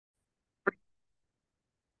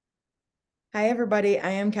Hi, everybody. I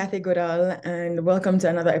am Kathy Goodall, and welcome to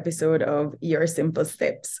another episode of Your Simple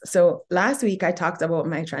Steps. So, last week I talked about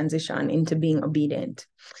my transition into being obedient.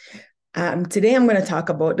 Today I'm going to talk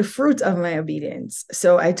about the fruit of my obedience.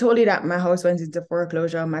 So, I told you that my house went into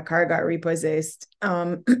foreclosure, my car got repossessed.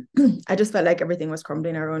 I just felt like everything was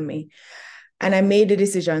crumbling around me, and I made the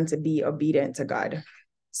decision to be obedient to God.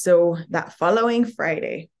 So, that following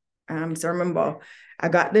Friday, so remember, I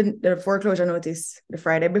got the foreclosure notice the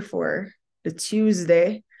Friday before. The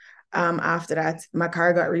Tuesday after that, my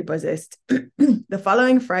car got repossessed. The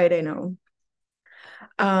following Friday now,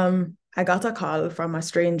 I got a call from a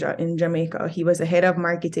stranger in Jamaica. He was the head of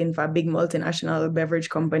marketing for a big multinational beverage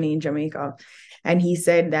company in Jamaica. And he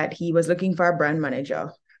said that he was looking for a brand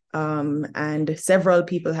manager. And several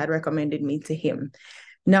people had recommended me to him.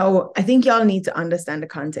 Now, I think y'all need to understand the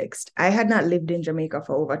context. I had not lived in Jamaica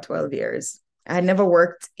for over 12 years. I had never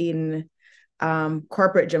worked in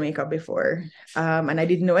corporate Jamaica before, and I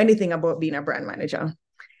didn't know anything about being a brand manager.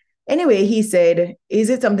 Anyway, he said,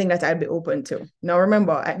 "Is it something that I'd be open to?" Now,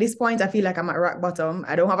 remember, at this point, I feel like I'm at rock bottom.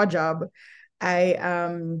 I don't have a job.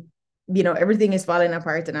 Everything is falling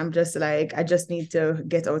apart, and I'm just like, I just need to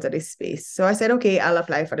get out of this space. So I said, okay, I'll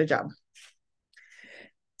apply for the job.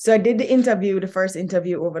 So I did the first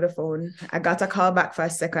interview over the phone. I got a call back for a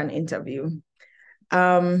second interview.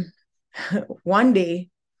 Um, One day,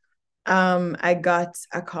 I got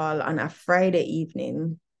a call on a Friday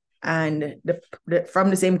evening and from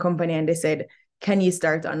the same company, and they said, "Can you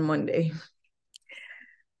start on Monday?"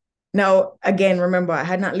 Now, again, remember, I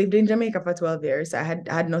had not lived in Jamaica for 12 years. I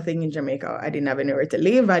had nothing in Jamaica. I didn't have anywhere to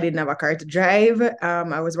live. I didn't have a car to drive.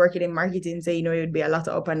 I was working in marketing, so it would be a lot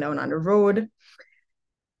of up and down on the road.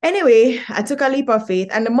 Anyway, I took a leap of faith,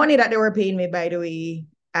 and the money that they were paying me, by the way,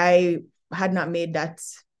 I had not made that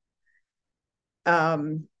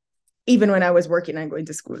um even when I was working and going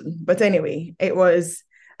to school. But anyway, it was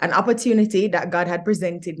an opportunity that God had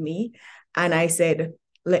presented me. And I said,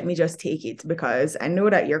 let me just take it because I know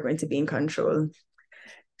that you're going to be in control.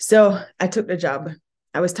 So I took the job.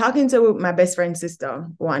 I was talking to my best friend's sister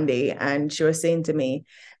one day, and she was saying to me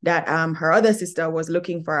that her other sister was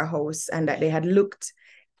looking for a house and that they had looked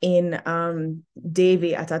in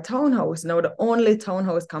Davie at a townhouse. Now, the only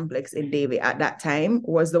townhouse complex in Davie at that time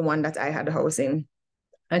was the one that I had a house in.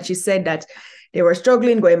 And she said that they were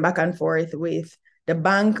struggling going back and forth with the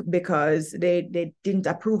bank because they didn't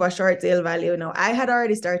approve a short sale value. Now, I had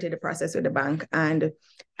already started the process with the bank, and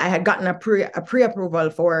I had gotten a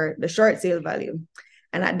pre-approval for the short sale value.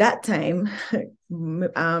 And at that time,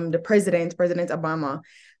 President Obama,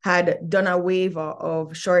 had done a waiver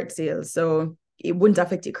of short sales, so it wouldn't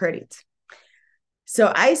affect your credit.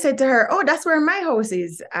 So I said to her, "Oh, that's where my house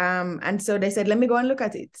is." And so they said, "Let me go and look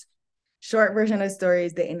at it." Short version of the story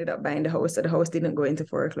is they ended up buying the house, so the house didn't go into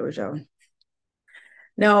foreclosure.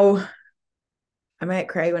 Now, I might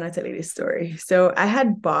cry when I tell you this story. So I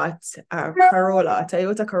had bought a Corolla.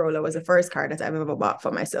 Toyota Corolla was the first car that I've ever bought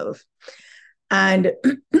for myself. And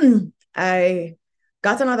I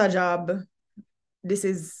got another job. This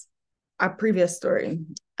is a previous story.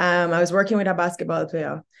 I was working with a basketball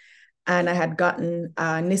player, and I had gotten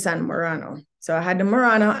a Nissan Murano. So I had the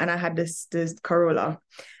Murano and I had this Corolla.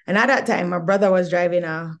 And at that time, my brother was driving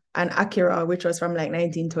an Acura, which was from like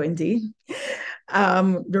 1920.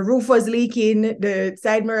 The roof was leaking, the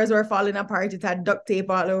side mirrors were falling apart, it had duct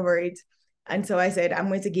tape all over it. And so I said, I'm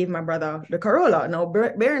going to give my brother the Corolla. Now,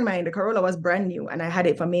 bear in mind, the Corolla was brand new and I had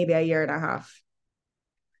it for maybe a year and a half.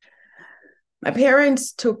 My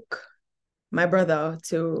parents took my brother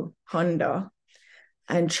to Honda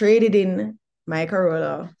and traded in my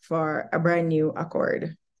Corolla for a brand new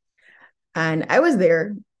Accord. And I was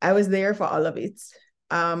there. I was there for all of it.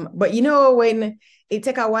 But when it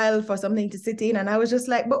take a while for something to sit in, and I was just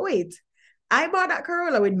like, but wait, I bought that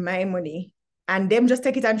Corolla with my money, and them just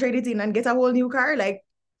take it and trade it in and get a whole new car. Like,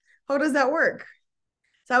 how does that work?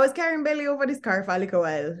 So I was carrying belly over this car for a little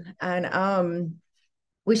while, and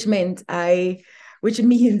which meant which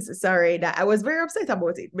means sorry that I was very upset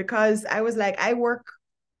about it because I was like, I work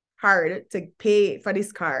hard to pay for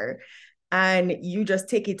this car, and you just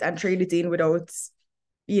take it and trade it in without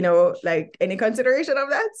like any consideration of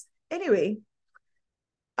that. Anyway,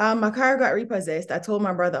 my car got repossessed. I told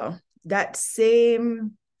my brother that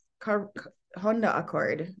same car, Honda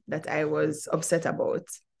Accord that I was upset about.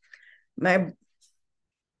 My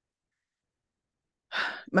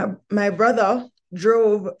my brother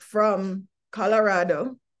drove from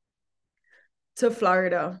Colorado to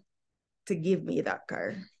Florida to give me that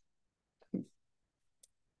car.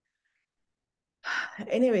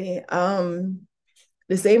 Anyway,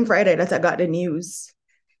 the same Friday that I got the news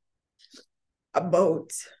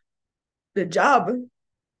about the job,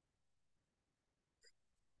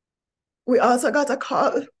 we also got a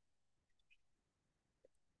call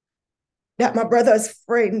that my brother's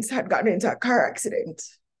friends had gotten into a car accident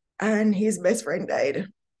and his best friend died.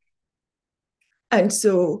 And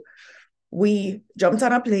so we jumped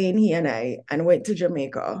on a plane, he and I, and went to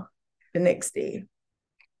Jamaica the next day.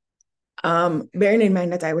 Bearing in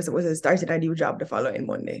mind that I was supposed to start a new job the following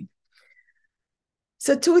Monday.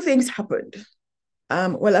 So two things happened.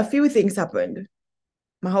 Well, a few things happened.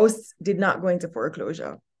 My house did not go into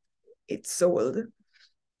foreclosure. It sold.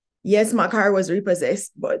 Yes, my car was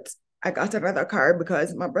repossessed, but I got another car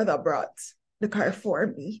because my brother brought the car for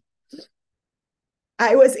me.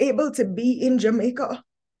 I was able to be in Jamaica.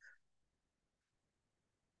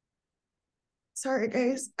 Sorry,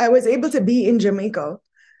 guys. I was able to be in Jamaica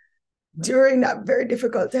during that very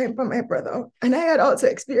difficult time for my brother. And I had also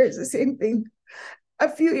experienced the same thing a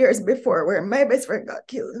few years before where my best friend got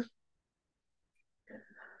killed.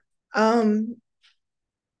 And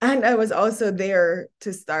I was also there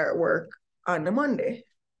to start work on the Monday.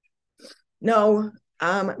 Now,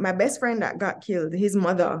 my best friend that got killed, his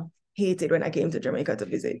mother hated when I came to Jamaica to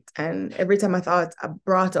visit. And every time I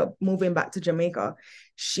brought up moving back to Jamaica,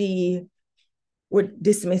 she would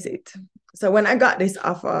dismiss it. So when I got this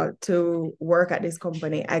offer to work at this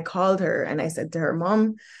company, I called her and I said to her,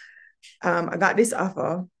 Mom, I got this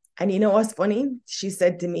offer. And you know what's funny? She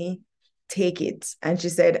said to me, take it. And she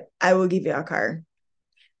said, I will give you a car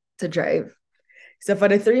to drive. So for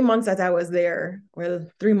the 3 months that I was there, well,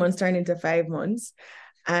 3 months turned into 5 months,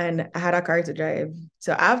 and I had a car to drive.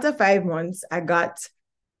 So after 5 months,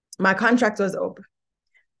 my contract was up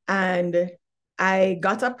and I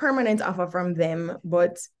got a permanent offer from them,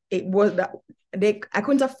 but it was that I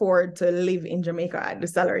couldn't afford to live in Jamaica at the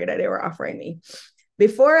salary that they were offering me.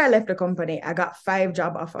 Before I left the company, I got 5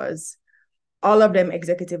 job offers, all of them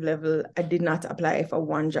executive level. I did not apply for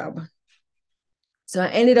one job. So I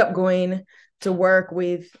ended up going to work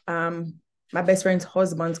with my best friend's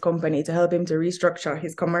husband's company to help him to restructure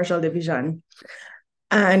his commercial division.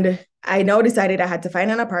 And I now decided I had to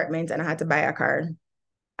find an apartment and I had to buy a car.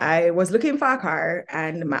 I was looking for a car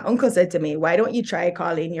and my uncle said to me, why don't you try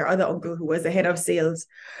calling your other uncle who was the head of sales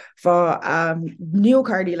for new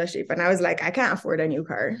car dealership? And I was like, I can't afford a new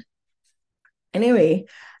car. Anyway,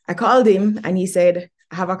 I called him and he said,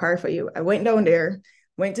 I have a car for you. I went down there,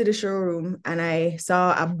 went to the showroom, and I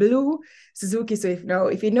saw a blue Suzuki Swift. Now,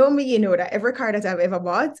 if you know me, you know that every car that I've ever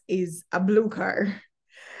bought is a blue car.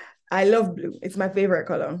 I love blue. It's my favorite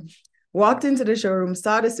color. Walked into the showroom,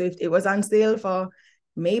 saw the Swift. It was on sale for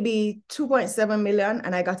maybe 2.7 million,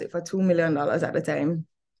 and I got it for $2 million at the time.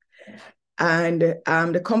 And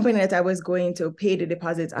the company that I was going to pay the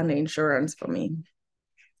deposit on the insurance for me.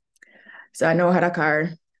 So I now had a car,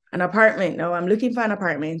 an apartment. Now I'm looking for an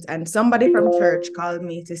apartment, and somebody from church called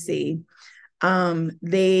me to say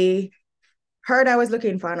they heard I was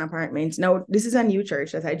looking for an apartment. Now, this is a new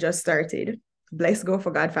church that I just started, Bless Go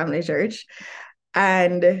for God Family Church.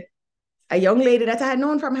 And a young lady that I had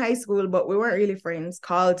known from high school, but we weren't really friends,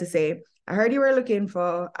 called to say, I heard you were looking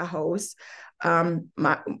for a house.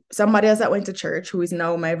 Somebody else that went to church, who is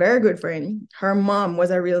now my very good friend, her mom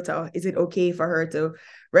was a realtor. Is it okay for her to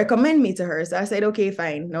recommend me to her? So I said, okay,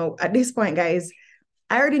 fine. No, at this point, guys,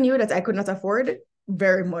 I already knew that I could not afford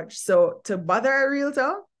very much. So to bother a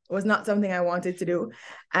realtor was not something I wanted to do.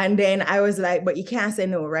 And then I was like, but you can't say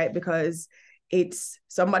no, right? Because it's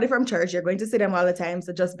somebody from church. You're going to see them all the time.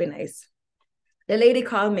 So just be nice. The lady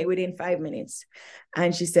called me within 5 minutes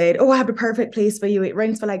and she said, oh, I have the perfect place for you. It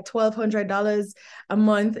rents for like $1,200 a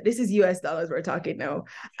month. This is US dollars we're talking now.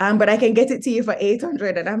 But I can get it to you for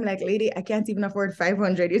 800. And I'm like, lady, I can't even afford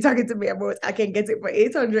 500. You're talking to me about I can get it for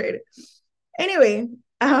 800. Anyway,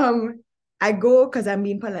 I go because I'm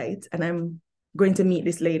being polite and I'm going to meet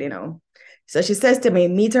this lady now. So she says to me,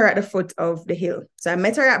 meet her at the foot of the hill. So I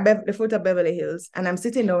met her at the foot of Beverly Hills and I'm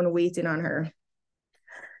sitting down waiting on her.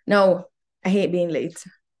 Now, I hate being late.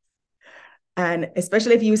 And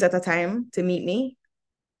especially if you set a time to meet me,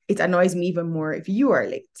 it annoys me even more if you are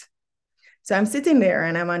late. So I'm sitting there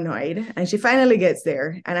and I'm annoyed. And she finally gets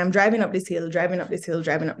there. And I'm driving up this hill, driving up this hill,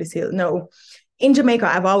 driving up this hill. No, in Jamaica,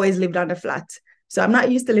 I've always lived on the flat. So I'm not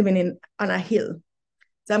used to living on a hill.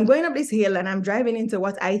 So I'm going up this hill and I'm driving into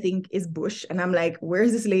what I think is bush. And I'm like,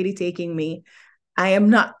 where's this lady taking me? I'm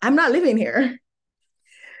not living here.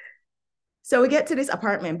 So we get to this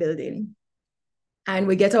apartment building. And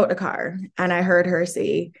we get out the car and I heard her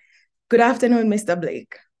say, good afternoon, Mr.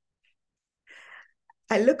 Blake.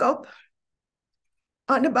 I look up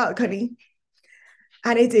on the balcony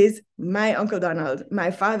and it is my Uncle Donald,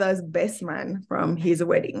 my father's best man from his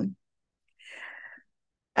wedding.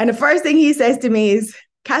 And the first thing he says to me is,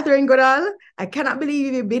 Catherine Goodall, I cannot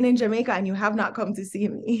believe you've been in Jamaica and you have not come to see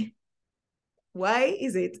me. Why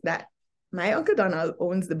is it that my Uncle Donald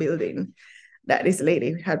owns the building that this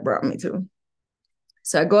lady had brought me to?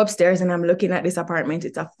 So I go upstairs and I'm looking at this apartment.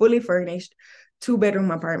 It's a fully furnished 2-bedroom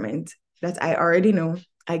apartment that I already know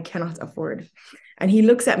I cannot afford. And he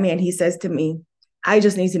looks at me and he says to me, I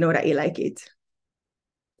just need to know that you like it.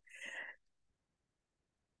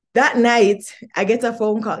 That night, I get a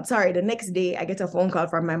phone call. Sorry, the next day, I get a phone call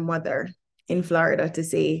from my mother in Florida to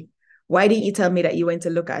say, why didn't you tell me that you went to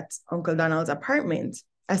look at Uncle Donald's apartment?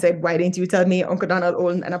 I said, why didn't you tell me Uncle Donald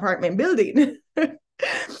owned an apartment building?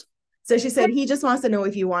 So she said, he just wants to know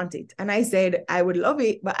if you want it. And I said, I would love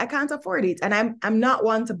it, but I can't afford it. And I'm not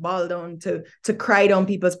one to bawl down, to cry down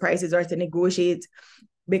people's prices or to negotiate,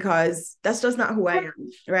 because that's just not who I am,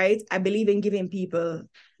 right? I believe in giving people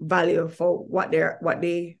value for what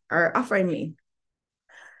they are offering me.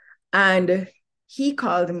 And he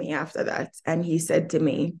called me after that and he said to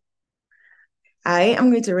me, I am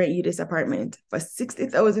going to rent you this apartment for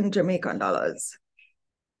 60,000 Jamaican dollars.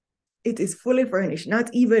 It is fully furnished, not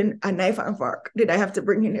even a knife and fork did I have to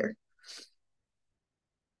bring in there.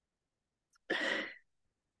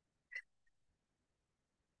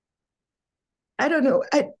 I don't know.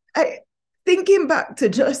 I thinking back to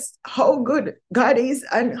just how good God is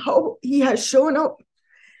and how he has shown up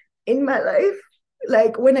in my life,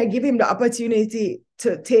 like when I give him the opportunity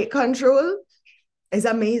to take control, is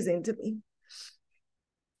amazing to me.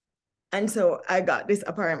 And so I got this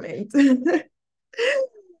apartment.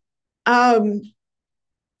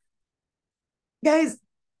 Guys,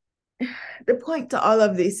 the point to all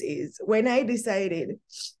of this is when I decided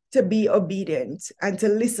to be obedient and to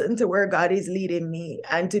listen to where God is leading me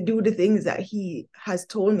and to do the things that he has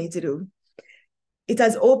told me to do, it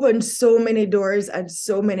has opened so many doors and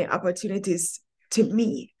so many opportunities to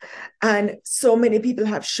me. And so many people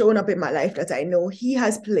have shown up in my life that I know he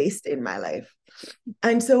has placed in my life.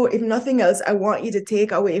 And so if nothing else, I want you to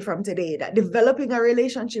take away from today that developing a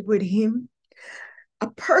relationship with him, a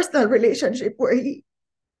personal relationship where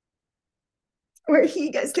he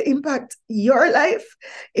gets to impact your life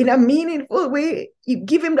in a meaningful way, you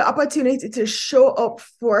give him the opportunity to show up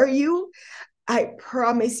for you, I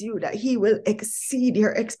promise you that he will exceed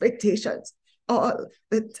your expectations all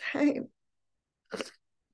the time.